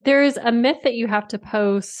there's a myth that you have to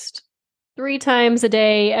post 3 times a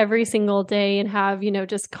day, every single day, and have,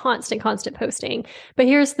 just constant posting. But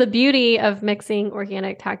here's the beauty of mixing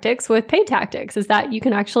organic tactics with paid tactics is that you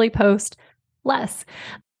can actually post less.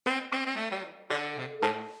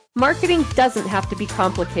 Marketing doesn't have to be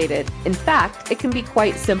complicated. In fact, it can be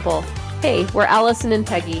quite simple. Hey, we're Allison and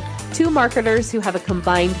Peggy, two marketers who have a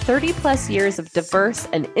combined 30 plus years of diverse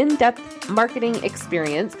and in-depth marketing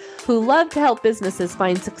experience who love to help businesses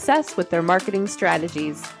find success with their marketing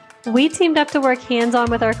strategies. We teamed up to work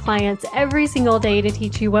hands-on with our clients every single day to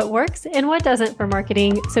teach you what works and what doesn't for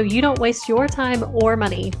marketing so you don't waste your time or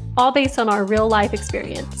money, all based on our real-life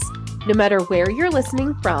experience. No matter where you're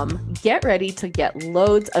listening from, get ready to get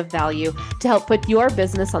loads of value to help put your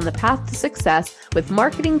business on the path to success with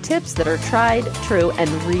marketing tips that are tried, true, and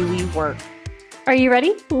really work. Are you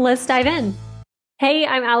ready? Let's dive in. Hey,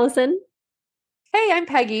 I'm Allison. Hey, I'm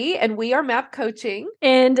Peggy, and we are MAP Coaching.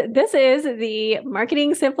 And this is the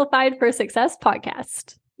Marketing Simplified for Success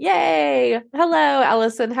podcast. Yay! Hello,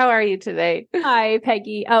 Allison. How are you today? Hi,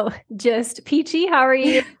 Peggy. Oh, just peachy. How are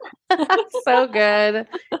you? So good.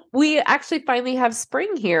 We actually finally have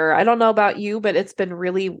spring here. I don't know about you, but it's been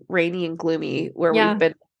really rainy and gloomy where we've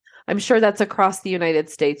been. I'm sure that's across the United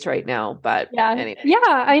States right now, but anyway. Yeah,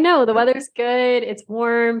 I know. The weather's good. It's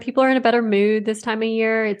warm. People are in a better mood this time of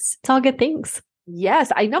year. It's all good things.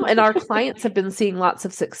 Yes, I know. And our clients have been seeing lots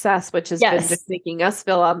of success, which has been just making us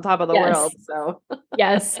feel on top of the world. So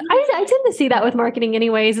yes, I tend to see that with marketing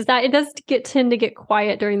anyways, is that it does tend to get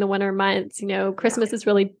quiet during the winter months. Christmas is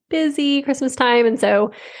really busy, Christmas time. And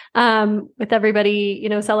so with everybody,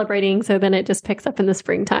 celebrating, so then it just picks up in the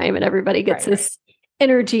springtime and everybody gets this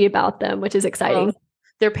energy about them, which is exciting. Well,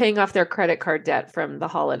 they're paying off their credit card debt from the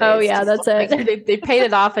holidays. Oh yeah, that's it. They paid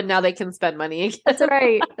it off and now they can spend money again. That's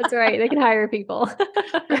right. They can hire people.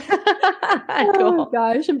 Cool. Oh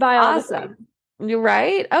gosh, and buy all awesome. You're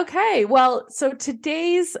right. Okay. Well, so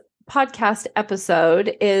today's podcast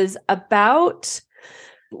episode is about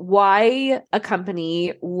why a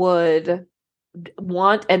company would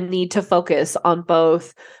want and need to focus on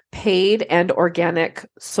both paid and organic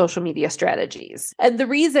social media strategies. And the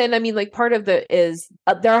reason, part of the is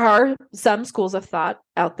there are some schools of thought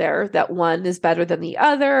out there that one is better than the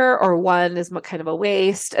other, or one is kind of a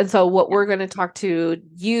waste. And so what we're going to talk to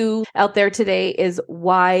you out there today is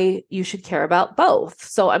why you should care about both.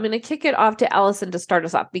 So I'm going to kick it off to Allison to start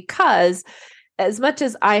us off, because as much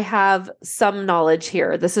as I have some knowledge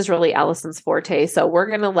here, this is really Allison's forte. So we're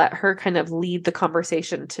going to let her kind of lead the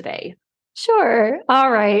conversation today. Sure. All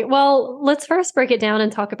right. Well, let's first break it down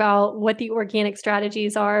and talk about what the organic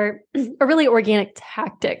strategies are, or really organic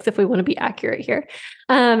tactics, if we want to be accurate here,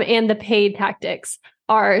 and the paid tactics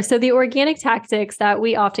are. So the organic tactics that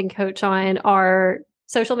we often coach on are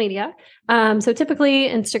social media. So typically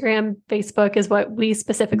Instagram, Facebook is what we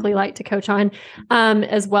specifically like to coach on,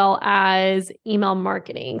 as well as email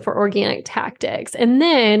marketing for organic tactics. And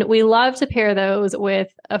then we love to pair those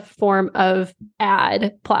with a form of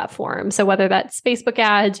ad platform. So whether that's Facebook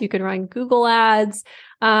ads, you can run Google ads,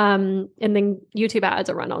 and then YouTube ads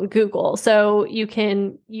are run on Google. So you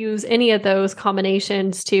can use any of those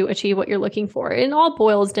combinations to achieve what you're looking for. It all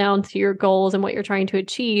boils down to your goals and what you're trying to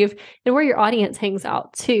achieve and where your audience hangs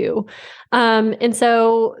out too. And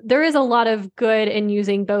so there is a lot of good in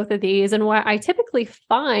using both of these. And what I typically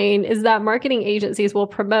find is that marketing agencies will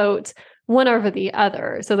promote one over the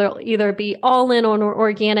other. So they'll either be all in on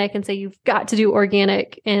organic and say, you've got to do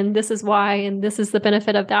organic and this is why, and this is the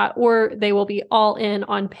benefit of that, or they will be all in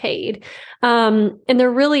on paid. And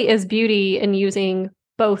there really is beauty in using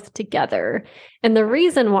both together. And the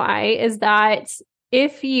reason why is that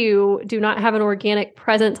if you do not have an organic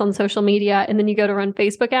presence on social media and then you go to run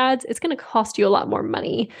Facebook ads, it's going to cost you a lot more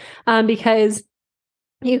money, because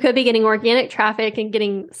you could be getting organic traffic and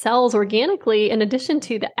getting sales organically in addition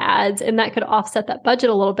to the ads, and that could offset that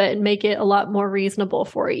budget a little bit and make it a lot more reasonable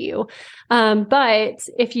for you. But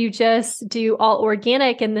if you just do all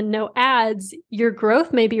organic and then no ads, your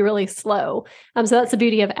growth may be really slow. So that's the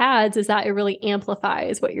beauty of ads, is that it really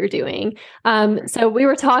amplifies what you're doing. So we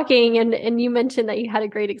were talking and you mentioned that you had a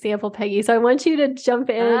great example, Peggy. So I want you to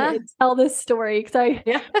jump in and tell this story, because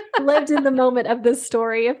I lived in the moment of this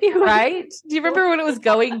story. If you right? Do you remember when it was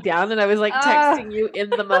going down and I was like texting you in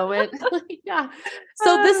the moment?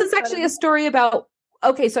 So this is actually a story about,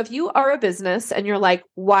 okay, so if you are a business and you're like,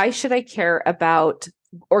 why should I care about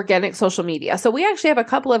organic social media? So we actually have a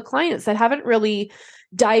couple of clients that haven't really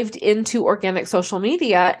dived into organic social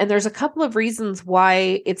media. And there's a couple of reasons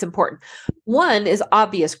why it's important. One is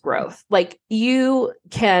obvious growth. Like you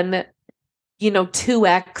can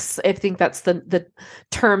 2x. I think that's the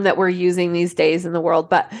term that we're using these days in the world,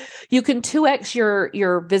 but you can 2x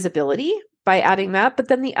your visibility by adding that. But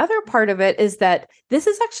then the other part of it is that this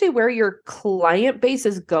is actually where your client base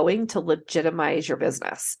is going to legitimize your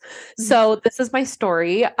business. Mm-hmm. So this is my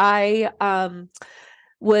story. I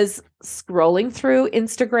was scrolling through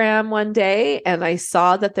Instagram one day and I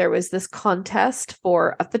saw that there was this contest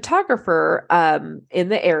for a photographer in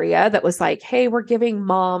the area that was like, hey, we're giving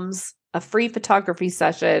moms a free photography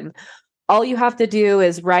session. All you have to do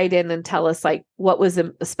is write in and tell us like what was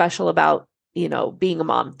special about, being a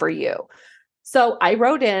mom for you. So I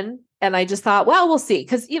wrote in and I just thought, well, we'll see.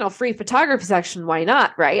 Cause free photography section, why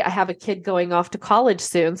not? Right. I have a kid going off to college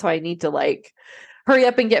soon. So I need to hurry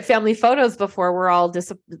up and get family photos before we're all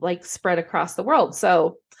just spread across the world.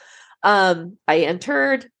 So I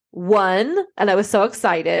entered one and I was so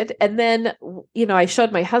excited. And then, I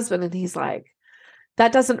showed my husband and he's like,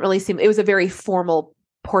 that doesn't really seem, it was a very formal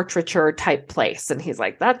portraiture type place. And he's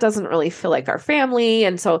like, that doesn't really feel like our family.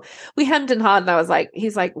 And so we hemmed and hawed and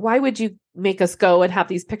he's like, why would you make us go and have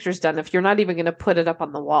these pictures done if you're not even going to put it up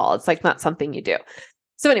on the wall? It's not something you do.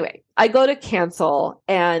 So anyway, I go to cancel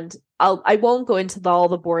and I won't go into all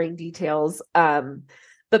the boring details.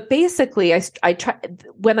 But basically I tried,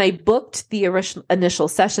 when I booked the initial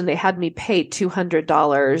session, they had me pay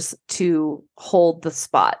 $200 to hold the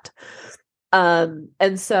spot.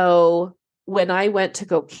 And so when I went to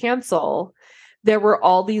go cancel, there were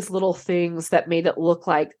all these little things that made it look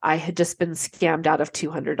like I had just been scammed out of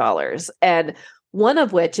 $200. And one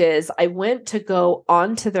of which is I went to go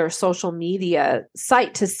onto their social media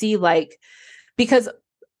site to see because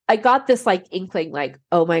I got this inkling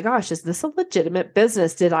oh my gosh, is this a legitimate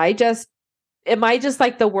business? Am I just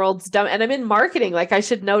the world's dumb? And I'm in marketing, I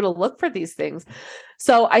should know to look for these things.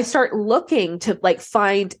 So I start looking to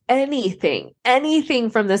find anything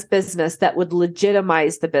from this business that would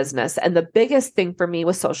legitimize the business. And the biggest thing for me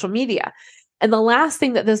was social media. And the last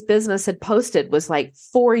thing that this business had posted was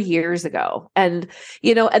 4 years ago. And,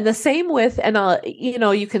 and the same with, and,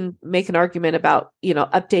 you can make an argument about,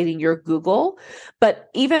 updating your Google, but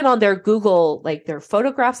even on their Google, their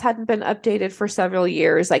photographs hadn't been updated for several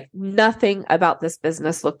years. Nothing about this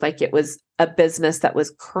business looked like it was a business that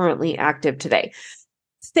was currently active today.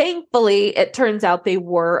 Thankfully, it turns out they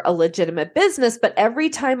were a legitimate business, but every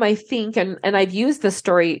time I think, and I've used this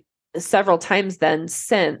story several times then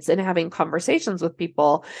since in having conversations with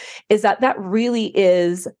people, is that really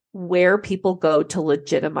is where people go to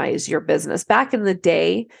legitimize your business. Back in the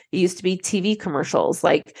day, it used to be TV commercials.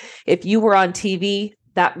 If you were on TV,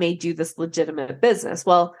 that made you this legitimate business.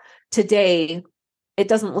 Well, today, it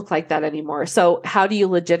doesn't look like that anymore. So how do you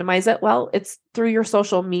legitimize it? Well, it's through your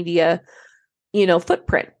social media,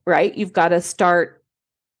 footprint, right? You've got to start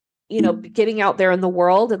getting out there in the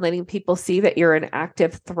world and letting people see that you're an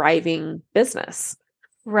active, thriving business.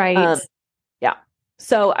 Right. Yeah.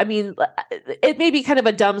 So, I mean, it may be kind of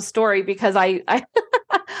a dumb story because I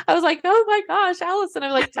I was like, oh my gosh, Allison,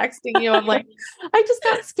 I'm texting you. I'm I just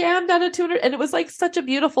got scammed out of 200. And it was such a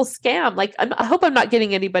beautiful scam. I hope I'm not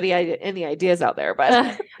getting anybody any ideas out there,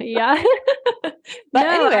 but yeah. But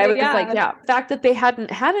no, anyway, I was the fact that they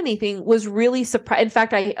hadn't had anything was really surprising. In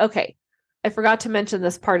fact, I forgot to mention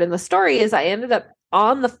this part in the story is I ended up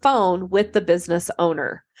on the phone with the business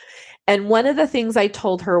owner. And one of the things I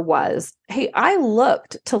told her was, hey, I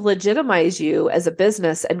looked to legitimize you as a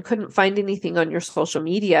business and couldn't find anything on your social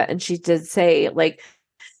media. And she did say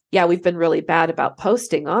yeah, we've been really bad about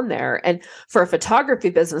posting on there. And for a photography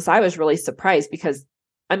business, I was really surprised because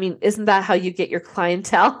I mean, isn't that how you get your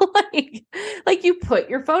clientele? You put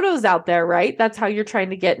your photos out there, right? That's how you're trying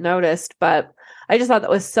to get noticed. But I just thought that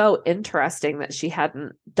was so interesting that she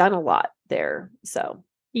hadn't done a lot there. So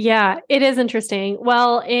yeah, it is interesting.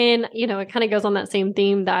 Well, it kind of goes on that same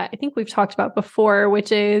theme that I think we've talked about before,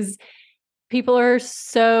 which is people are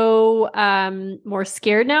so more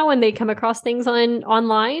scared now when they come across things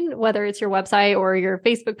online, whether it's your website or your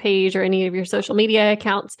Facebook page or any of your social media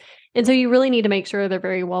accounts. And so you really need to make sure they're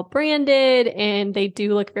very well branded and they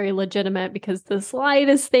do look very legitimate because the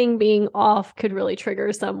slightest thing being off could really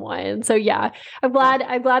trigger someone. So yeah, I'm glad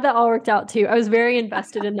that all worked out too. I was very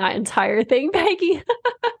invested in that entire thing, Peggy,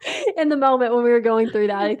 in the moment when we were going through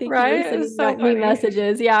that. I think right? you were sending me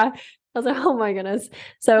messages. Yeah. I was like, oh my goodness.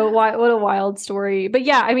 So what a wild story. But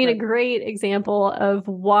yeah, I mean, a great example of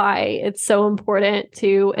why it's so important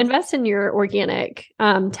to invest in your organic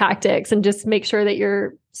tactics and just make sure that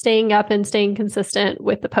you're staying up and staying consistent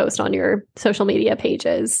with the post on your social media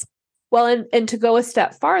pages. Well, and to go a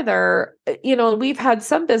step farther, we've had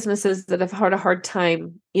some businesses that have had a hard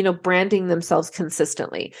time, branding themselves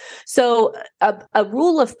consistently. So a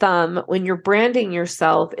rule of thumb when you're branding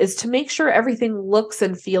yourself is to make sure everything looks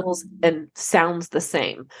and feels and sounds the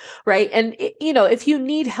same, right? And, if you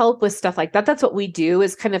need help with stuff like that, that's what we do,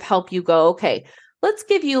 is kind of help you go, okay, let's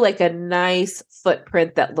give you like a nice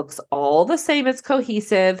footprint that looks all the same. It's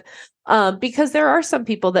cohesive. Because there are some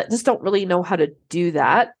people that just don't really know how to do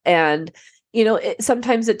that. And,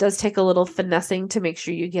 sometimes it does take a little finessing to make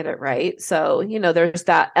sure you get it right. So, there's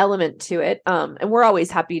that element to it. And we're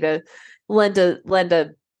always happy to lend a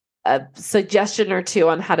suggestion or two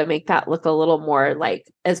on how to make that look a little more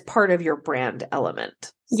like as part of your brand element.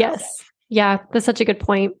 So. Yes. Yeah, that's such a good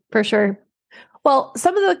point for sure. Well,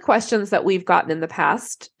 some of the questions that we've gotten in the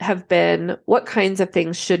past have been, what kinds of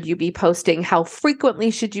things should you be posting? How frequently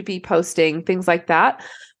should you be posting? Things like that.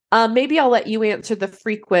 Maybe I'll let you answer the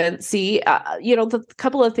frequency. The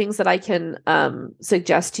couple of things that I can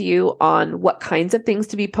suggest to you on what kinds of things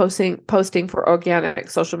to be posting for organic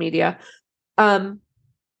social media. A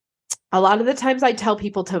lot of the times I tell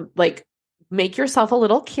people to make yourself a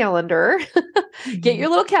little calendar, get your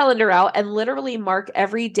little calendar out and literally mark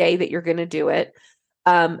every day that you're going to do it.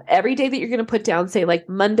 Every day that you're going to put down, say like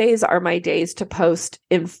Mondays are my days to post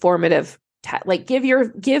informative,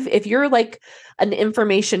 if you're like an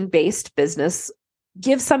information based business,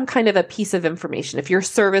 give some kind of a piece of information. If you're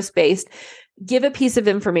service based, give a piece of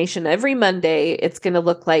information every Monday. It's going to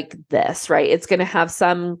look like this, right? It's going to have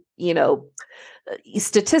some,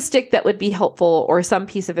 statistic that would be helpful or some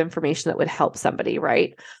piece of information that would help somebody,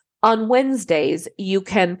 right? On Wednesdays, you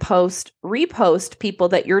can repost people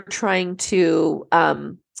that you're trying to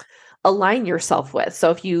align yourself with. So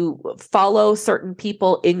if you follow certain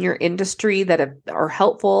people in your industry that are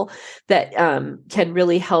helpful, that can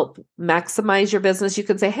really help maximize your business, you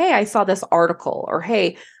can say, hey, I saw this article, or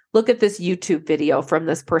hey, look at this YouTube video from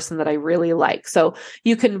this person that I really like. So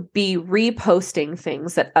you can be reposting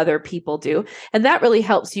things that other people do. And that really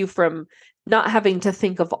helps you from not having to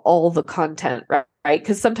think of all the content, right?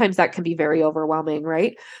 Because sometimes that can be very overwhelming,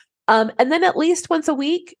 right? And then at least once a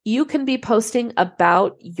week, you can be posting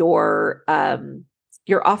about your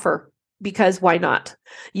offer, because why not?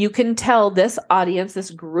 You can tell this audience,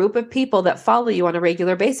 this group of people that follow you on a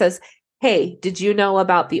regular basis, hey, did you know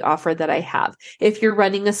about the offer that I have? If you're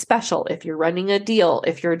running a special, if you're running a deal,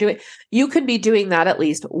 you could be doing that at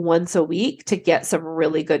least once a week to get some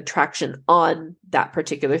really good traction on that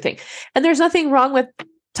particular thing. And there's nothing wrong with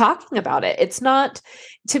talking about it. It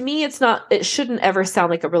shouldn't ever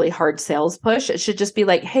sound like a really hard sales push. It should just be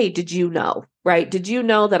like, hey, did you know, right? Did you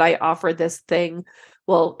know that I offer this thing?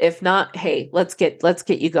 Well, if not, hey, let's get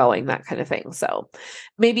you going, that kind of thing. So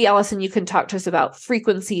maybe Allison, you can talk to us about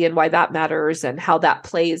frequency and why that matters and how that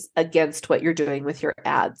plays against what you're doing with your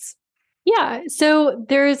ads. Yeah. So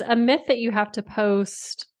there's a myth that you have to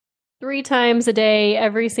post 3 times a day,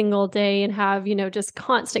 every single day, and have, just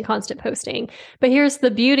constant posting. But here's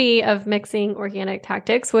the beauty of mixing organic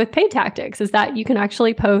tactics with paid tactics, is that you can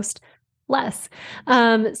actually post less.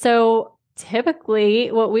 So typically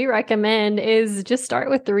what we recommend is just start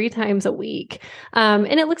with 3 times a week. And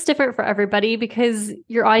it looks different for everybody because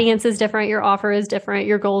your audience is different, your offer is different,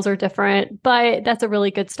 your goals are different, but that's a really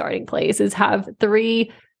good starting place, is have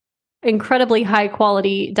 3 incredibly high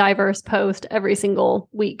quality, diverse post every single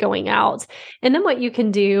week going out. And then what you can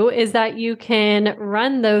do is that you can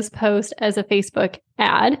run those posts as a Facebook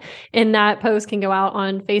ad, and that post can go out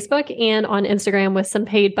on Facebook and on Instagram with some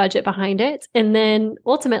paid budget behind it. And then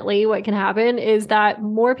ultimately what can happen is that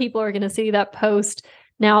more people are going to see that post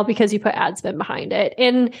now because you put ad spend behind it.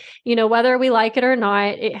 And, whether we like it or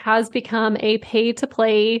not, it has become a pay to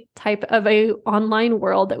play type of a online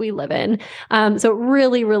world that we live in. So it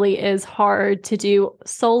really, really is hard to do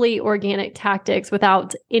solely organic tactics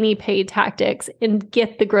without any paid tactics and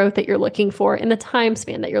get the growth that you're looking for in the time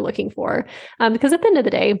span that you're looking for. Because at the end of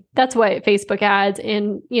the day, that's what Facebook ads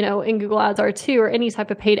and, and Google ads are too, or any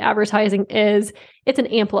type of paid advertising is. It's an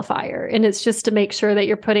amplifier. And it's just to make sure that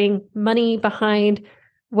you're putting money behind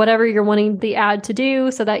whatever you're wanting the ad to do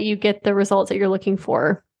so that you get the results that you're looking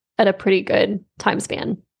for at a pretty good time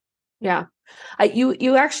span. Yeah.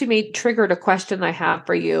 You actually triggered a question I have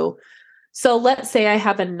for you. So let's say I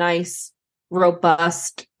have a nice,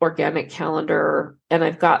 robust organic calendar and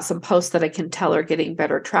I've got some posts that I can tell are getting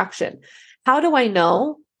better traction. How do I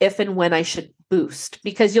know if and when I should boost?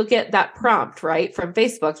 Because you'll get that prompt, right, from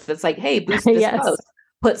Facebook that's like, hey, boost this post.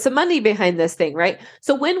 put some money behind this thing, right?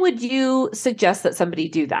 So when would you suggest that somebody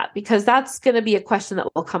do that? Because that's going to be a question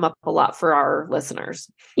that will come up a lot for our listeners.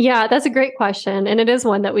 Yeah, that's a great question. And it is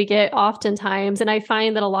one that we get oftentimes. And I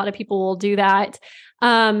find that a lot of people will do that.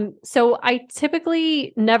 So I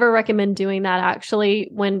typically never recommend doing that actually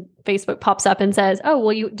when Facebook pops up and says, oh,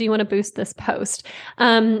 well, do you want to boost this post?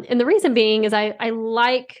 And the reason being is I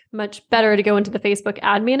like much better to go into the Facebook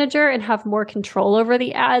ad manager and have more control over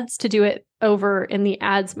the ads to do it over in the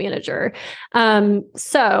ads manager.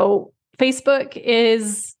 So Facebook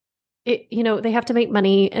is, they have to make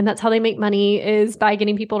money, and that's how they make money is by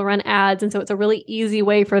getting people to run ads. And so it's a really easy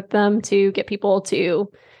way for them to get people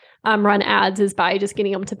to run ads is by just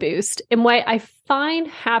getting them to boost. And what I find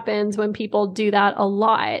happens when people do that a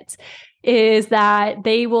lot is that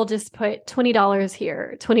they will just put $20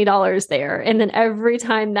 here, $20 there. And then every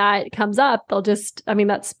time that comes up, they'll just,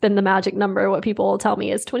 that's been the magic number. What people will tell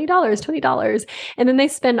me is $20, $20. And then they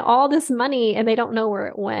spend all this money and they don't know where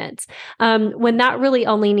it went. When that really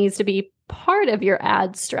only needs to be part of your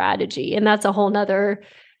ad strategy. And that's a whole nother,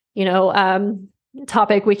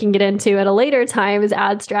 topic we can get into at a later time is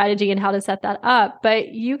ad strategy and how to set that up. But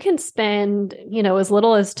you can spend, as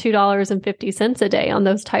little as $2.50 a day on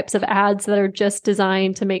those types of ads that are just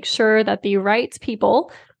designed to make sure that the right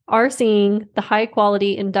people are seeing the high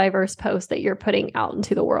quality and diverse posts that you're putting out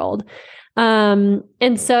into the world.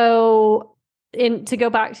 And so to go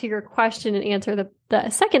back to your question and answer the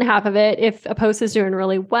second half of it, if a post is doing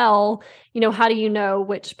really well, how do you know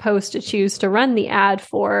which post to choose to run the ad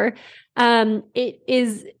for?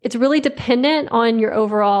 It's really dependent on your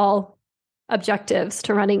overall objectives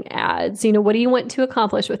to running ads. What do you want to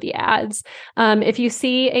accomplish with the ads? If you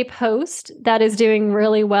see a post that is doing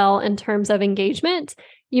really well in terms of engagement,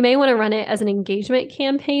 you may want to run it as an engagement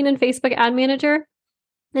campaign in Facebook Ad Manager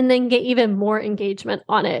and then get even more engagement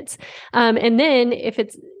on it. And then if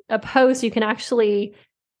it's a post, you can actually,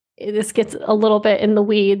 this gets a little bit in the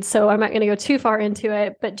weeds, so I'm not going to go too far into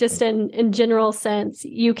it, but just in general sense,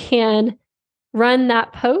 you can run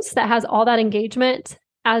that post that has all that engagement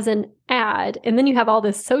as an ad. And then you have all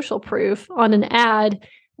this social proof on an ad,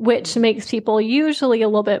 which makes people usually a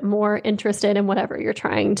little bit more interested in whatever you're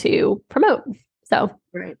trying to promote. So,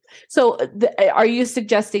 right. So are you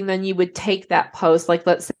suggesting then you would take that post, like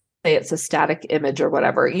let's say it's a static image or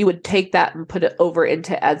whatever, you would take that and put it over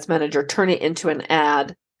into Ads Manager, turn it into an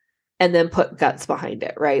ad, and then put guts behind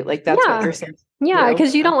it, right? Like that's what you're saying. Yeah,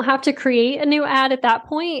 because you don't have to create a new ad at that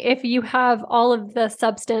point if you have all of the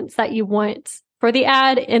substance that you want for the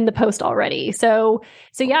ad in the post already. So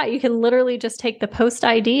yeah, you can literally just take the post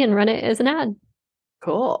ID and run it as an ad.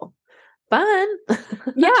 Cool. Fun.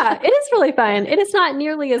 Yeah, it is really fun. It is not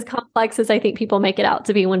nearly as complex as I think people make it out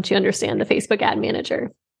to be once you understand the Facebook Ad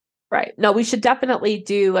Manager. Right. No, we should definitely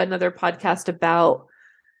do another podcast about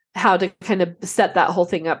how to kind of set that whole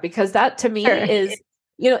thing up, because that to me is,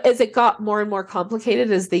 as it got more and more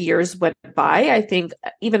complicated as the years went by, I think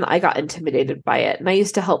even I got intimidated by it. And I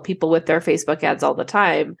used to help people with their Facebook ads all the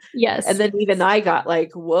time. Yes. And then even I got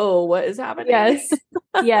like, whoa, what is happening? Yes.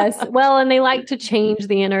 Yes. Well, and they like to change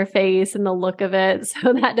the interface and the look of it.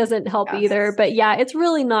 So that doesn't help either. But yeah, it's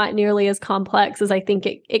really not nearly as complex as I think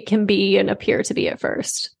it can be and appear to be at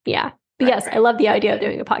first. Yeah. But yes, I love the idea of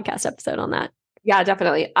doing a podcast episode on that. Yeah,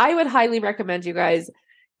 definitely. I would highly recommend you guys,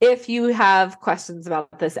 if you have questions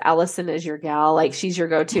about this, Allison is your gal, like she's your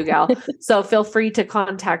go-to gal. So feel free to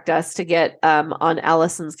contact us to get on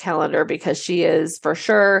Allison's calendar, because she is for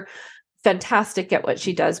sure fantastic at what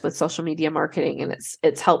she does with social media marketing. And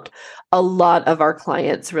it's helped a lot of our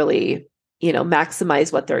clients really,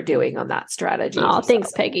 maximize what they're doing on that strategy. Oh,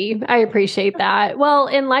 thanks, Peggy. I appreciate that. Well,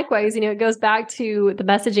 and likewise, it goes back to the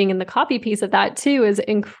messaging and the copy piece of that too is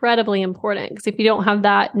incredibly important, because if you don't have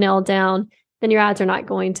that nailed down, then your ads are not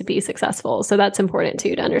going to be successful. So that's important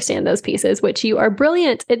too, to understand those pieces, which you are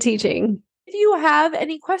brilliant at teaching. If you have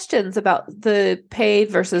any questions about the paid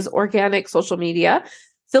versus organic social media,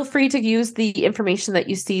 feel free to use the information that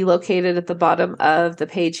you see located at the bottom of the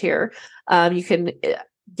page here. You can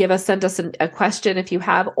send us a question if you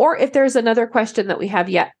have, or if there's another question that we have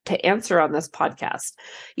yet to answer on this podcast,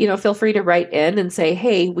 feel free to write in and say,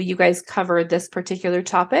 hey, will you guys cover this particular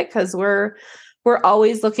topic? Because we're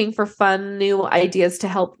always looking for fun, new ideas to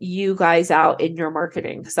help you guys out in your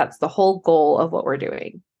marketing, because that's the whole goal of what we're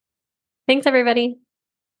doing. Thanks, everybody.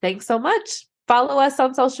 Thanks so much. Follow us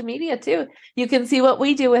on social media too. You can see what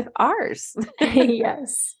we do with ours.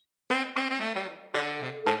 Yes.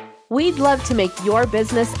 We'd love to make your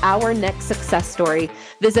business our next success story.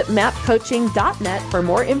 Visit mapcoaching.net for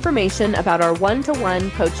more information about our one-to-one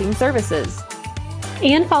coaching services.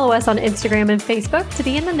 And follow us on Instagram and Facebook to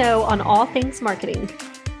be in the know on all things marketing.